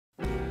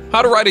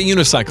How to ride a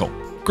unicycle.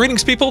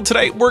 Greetings people,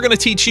 today we're going to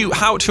teach you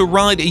how to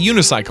ride a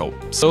unicycle.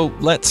 So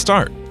let's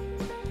start.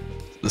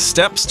 The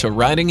steps to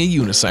riding a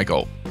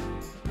unicycle.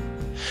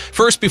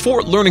 First,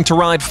 before learning to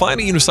ride,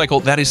 find a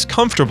unicycle that is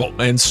comfortable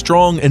and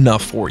strong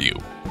enough for you.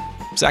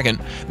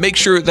 Second, make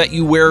sure that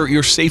you wear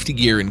your safety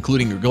gear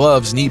including your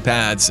gloves, knee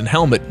pads, and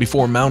helmet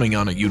before mounting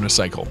on a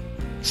unicycle.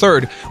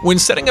 Third, when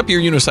setting up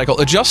your unicycle,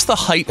 adjust the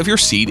height of your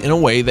seat in a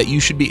way that you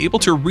should be able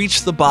to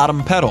reach the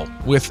bottom pedal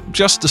with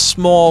just a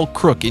small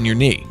crook in your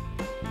knee.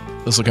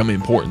 This will come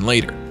important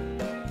later.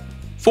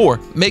 4.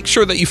 Make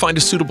sure that you find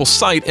a suitable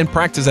site and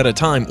practice at a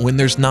time when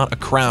there's not a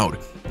crowd.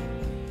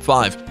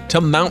 5.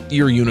 To mount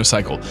your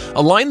unicycle,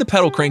 align the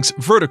pedal cranks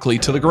vertically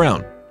to the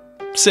ground.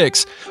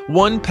 6.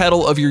 One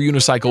pedal of your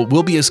unicycle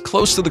will be as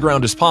close to the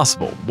ground as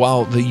possible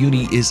while the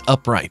uni is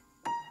upright.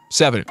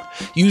 7.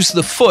 Use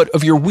the foot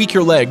of your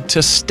weaker leg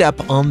to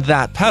step on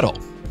that pedal.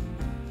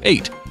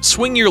 8.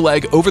 Swing your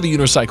leg over the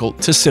unicycle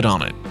to sit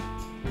on it.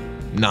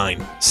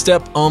 9.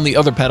 Step on the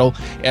other pedal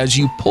as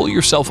you pull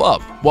yourself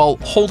up while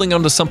holding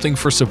onto something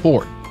for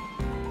support.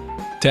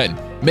 10.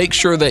 Make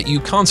sure that you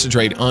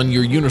concentrate on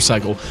your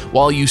unicycle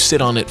while you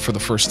sit on it for the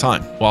first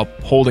time, while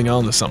holding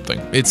on to something.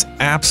 It's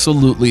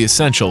absolutely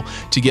essential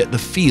to get the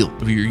feel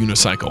of your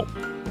unicycle.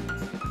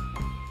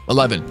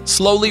 11.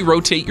 Slowly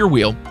rotate your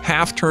wheel,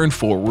 half turn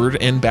forward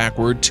and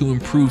backward to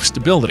improve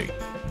stability.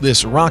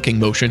 This rocking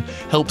motion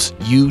helps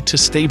you to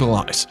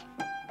stabilize.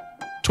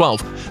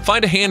 12.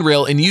 Find a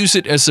handrail and use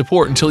it as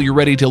support until you're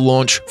ready to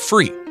launch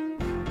free.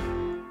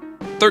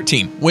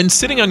 13. When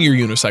sitting on your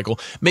unicycle,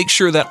 make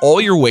sure that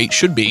all your weight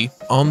should be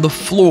on the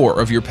floor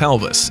of your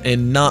pelvis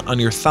and not on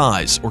your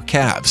thighs or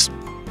calves.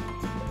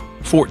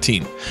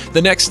 14.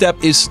 The next step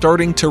is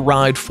starting to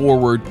ride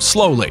forward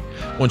slowly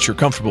once you're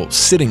comfortable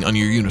sitting on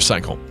your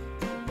unicycle.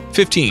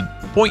 15.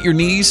 Point your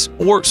knees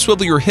or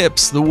swivel your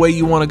hips the way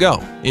you want to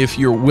go if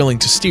you're willing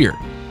to steer.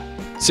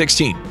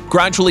 16.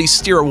 Gradually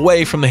steer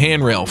away from the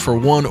handrail for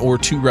 1 or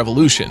 2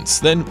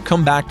 revolutions, then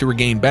come back to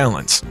regain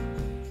balance.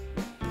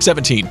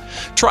 17.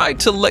 Try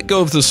to let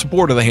go of the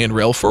support of the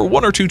handrail for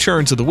 1 or 2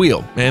 turns of the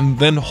wheel, and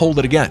then hold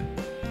it again.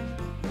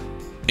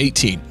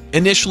 18.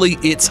 Initially,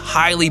 it's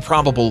highly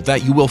probable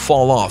that you will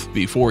fall off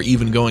before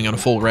even going on a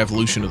full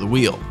revolution of the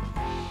wheel.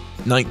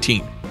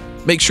 19.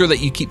 Make sure that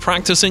you keep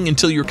practicing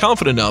until you're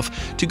confident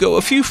enough to go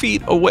a few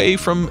feet away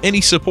from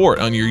any support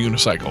on your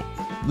unicycle.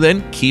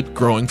 Then keep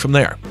growing from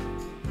there.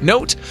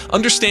 Note,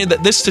 understand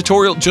that this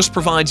tutorial just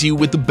provides you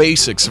with the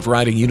basics of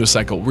riding a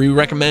unicycle. We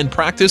recommend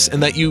practice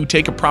and that you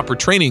take a proper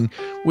training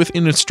with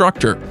an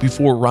instructor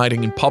before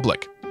riding in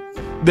public.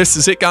 This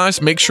is it,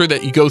 guys. Make sure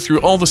that you go through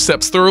all the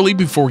steps thoroughly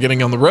before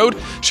getting on the road.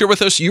 Share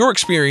with us your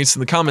experience in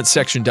the comments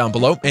section down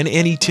below and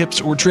any tips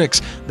or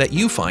tricks that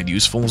you find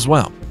useful as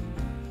well.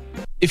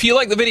 If you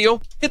like the video,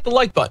 hit the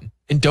like button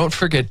and don't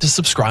forget to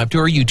subscribe to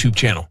our YouTube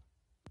channel.